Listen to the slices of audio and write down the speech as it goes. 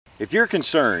If you're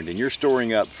concerned and you're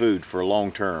storing up food for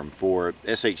long term, for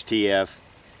SHTF,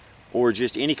 or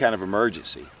just any kind of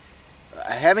emergency,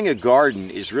 having a garden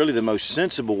is really the most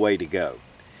sensible way to go.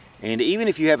 And even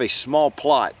if you have a small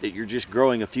plot that you're just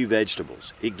growing a few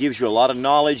vegetables, it gives you a lot of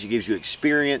knowledge, it gives you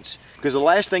experience, because the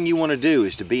last thing you want to do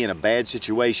is to be in a bad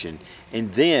situation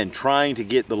and then trying to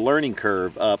get the learning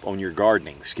curve up on your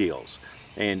gardening skills.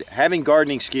 And having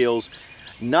gardening skills,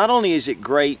 not only is it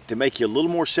great to make you a little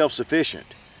more self-sufficient,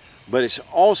 but it's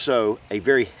also a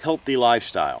very healthy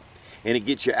lifestyle. And it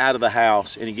gets you out of the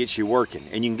house and it gets you working,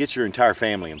 and you can get your entire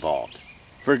family involved.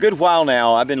 For a good while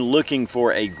now, I've been looking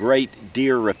for a great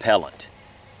deer repellent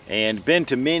and been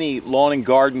to many lawn and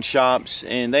garden shops,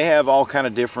 and they have all kind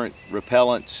of different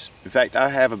repellents. In fact, I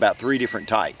have about 3 different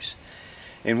types.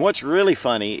 And what's really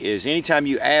funny is anytime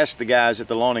you ask the guys at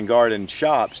the lawn and garden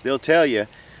shops, they'll tell you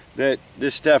that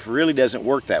this stuff really doesn't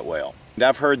work that well. And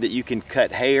I've heard that you can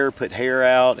cut hair, put hair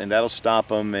out, and that'll stop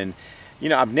them. And you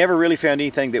know, I've never really found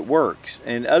anything that works.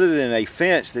 And other than a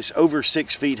fence that's over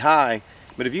 6 feet high,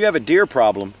 but if you have a deer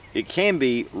problem, it can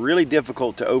be really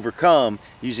difficult to overcome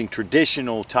using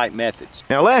traditional type methods.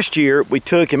 Now last year we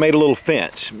took and made a little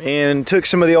fence and took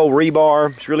some of the old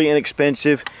rebar. It's really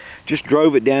inexpensive. Just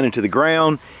drove it down into the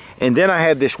ground, and then I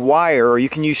had this wire, or you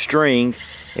can use string,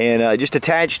 and just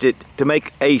attached it to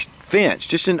make a fence,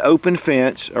 just an open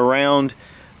fence around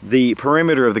the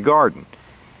perimeter of the garden.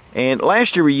 And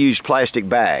last year we used plastic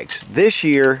bags. This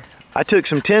year I took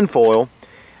some tin foil,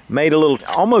 made a little,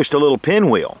 almost a little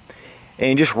pinwheel,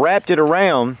 and just wrapped it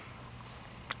around.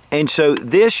 And so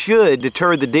this should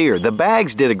deter the deer. The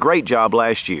bags did a great job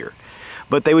last year,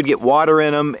 but they would get water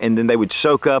in them and then they would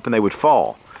soak up and they would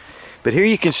fall. But here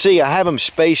you can see I have them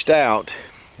spaced out,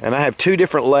 and I have 2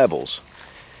 different levels.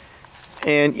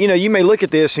 And you know, you may look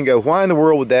at this and go, why in the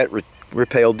world would that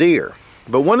repel deer?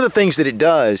 But one of the things that it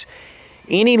does,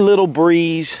 any little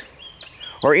breeze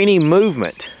or any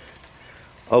movement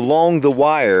along the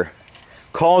wire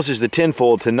causes the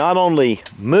tinfoil to not only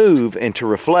move and to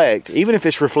reflect, even if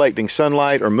it's reflecting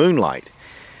sunlight or moonlight,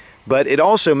 but it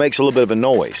also makes a little bit of a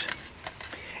noise.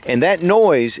 And that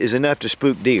noise is enough to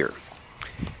spook deer.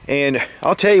 And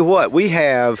I'll tell you what, we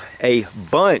have a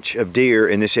bunch of deer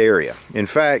in this area. In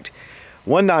fact,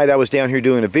 one night I was down here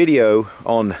doing a video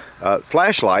on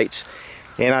flashlights,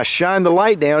 and I shined the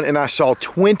light down and I saw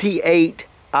 28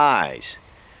 eyes,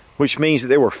 which means that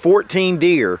there were 14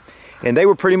 deer, and they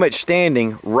were pretty much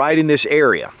standing right in this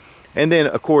area. And then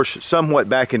of course somewhat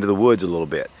back into the woods a little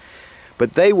bit.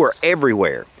 But they were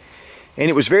everywhere, and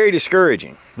it was very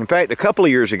discouraging. In fact, a couple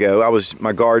of years ago,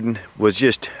 my garden was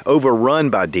just overrun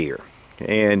by deer,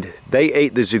 and they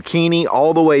ate the zucchini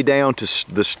all the way down to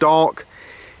the stalk,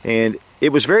 and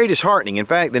it was very disheartening. In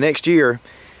fact, the next year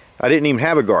I didn't even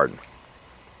have a garden.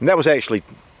 And that was actually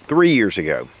 3 years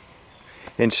ago.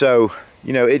 And so,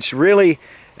 you know, it's really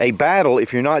a battle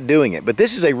if you're not doing it. But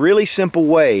this is a really simple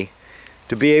way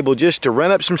to be able just to run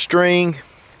up some string,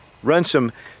 run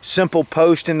some simple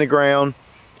post in the ground,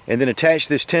 and then attach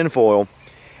this tinfoil,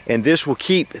 and this will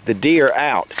keep the deer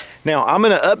out. Now, I'm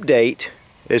going to update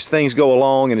as things go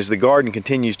along and as the garden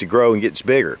continues to grow and gets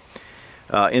bigger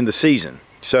in the season.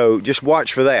 So just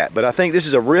watch for that. But I think this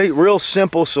is a real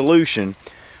simple solution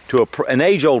to an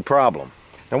age-old problem.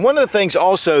 And one of the things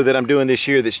also that I'm doing this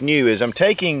year that's new is I'm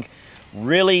taking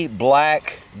really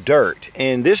black dirt,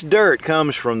 and this dirt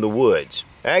comes from the woods.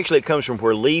 Actually, it comes from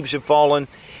where leaves have fallen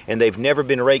and they've never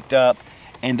been raked up,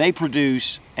 and they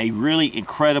produce a really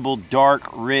incredible, dark,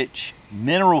 rich,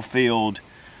 mineral-filled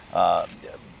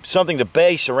something to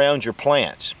base around your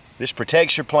plants. This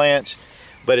protects your plants,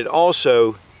 but it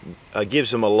also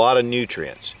gives them a lot of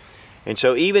nutrients. And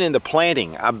so even in the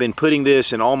planting, I've been putting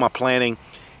this in all my planting,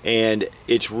 and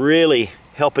it's really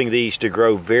helping these to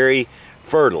grow very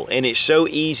fertile, and it's so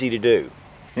easy to do.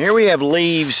 Here we have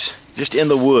leaves just in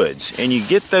the woods, and you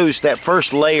get that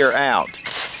first layer out.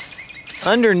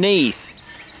 Underneath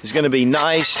is going to be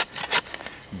nice,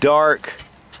 dark,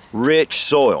 rich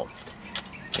soil.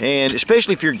 And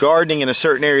especially if you're gardening in a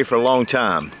certain area for a long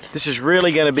time, this is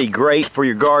really going to be great for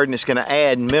your garden. It's going to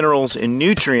add minerals and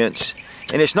nutrients,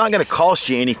 and it's not going to cost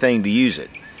you anything to use it.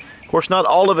 Of course, not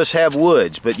all of us have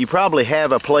woods, but you probably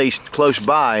have a place close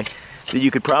by that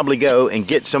you could probably go and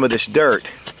get some of this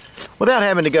dirt without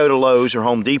having to go to Lowe's or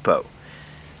Home Depot.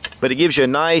 But it gives you a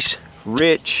nice,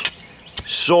 rich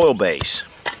soil base.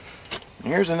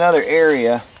 Here's another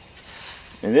area,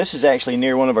 and this is actually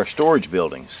near one of our storage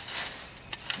buildings.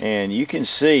 And you can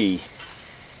see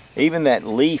even that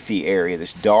leafy area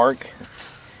that's dark,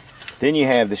 then you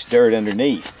have this dirt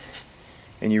underneath.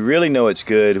 And you really know it's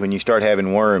good when you start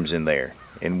having worms in there.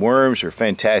 And worms are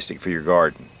fantastic for your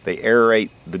garden. They aerate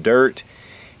the dirt,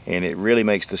 and it really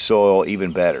makes the soil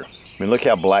even better. I mean, look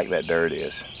how black that dirt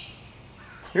is.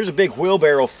 Here's a big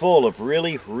wheelbarrow full of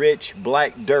really rich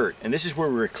black dirt, and this is where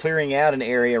we were clearing out an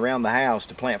area around the house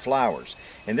to plant flowers.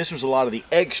 And this was a lot of the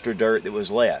extra dirt that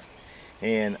was left.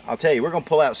 And I'll tell you, we're going to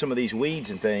pull out some of these weeds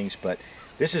and things, but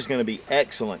this is going to be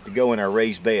excellent to go in our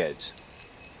raised beds.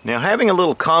 Now, having a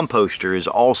little composter is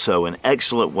also an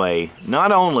excellent way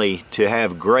not only to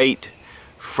have great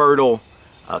fertile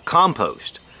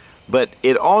compost, but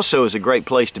it also is a great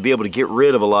place to be able to get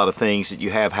rid of a lot of things that you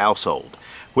have household,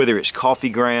 whether it's coffee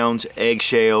grounds,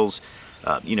 eggshells,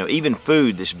 you know, even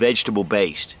food that's vegetable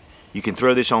based. You can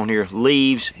throw this on here,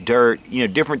 leaves, dirt, you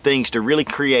know, different things to really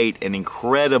create an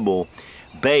incredible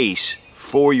base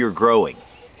for your growing.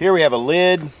 Here we have a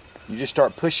lid. You just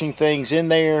start pushing things in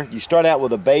there. You start out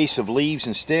with a base of leaves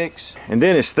and sticks. And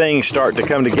then as things start to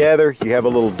come together, you have a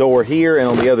little door here and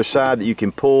on the other side that you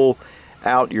can pull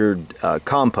out your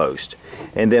compost.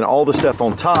 And then all the stuff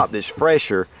on top that's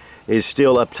fresher is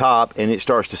still up top and it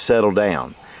starts to settle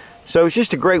down. So it's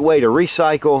just a great way to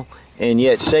recycle and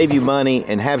yet save you money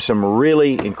and have some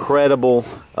really incredible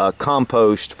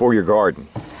compost for your garden.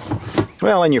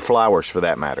 Well, and your flowers for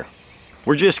that matter.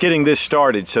 We're just getting this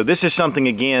started, so this is something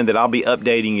again that I'll be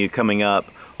updating you coming up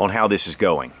on how this is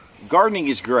going. Gardening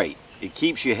is great. It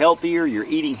keeps you healthier, you're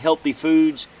eating healthy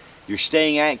foods, you're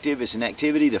staying active, it's an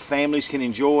activity the families can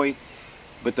enjoy,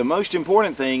 but the most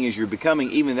important thing is you're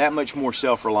becoming even that much more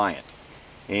self-reliant.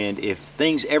 And if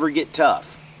things ever get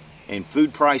tough and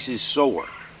food prices soar,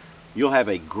 you'll have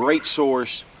a great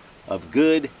source of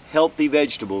good, healthy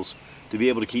vegetables to be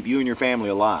able to keep you and your family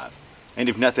alive. And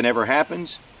if nothing ever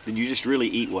happens, then you just really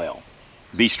eat well.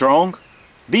 Be strong,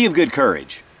 be of good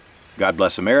courage. God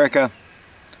bless America.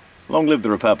 Long live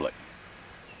the Republic.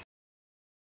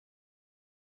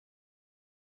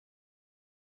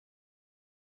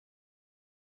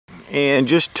 And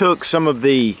just took some of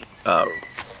the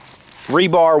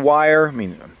rebar wire,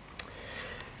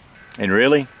 and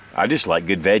really, I just like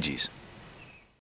good veggies.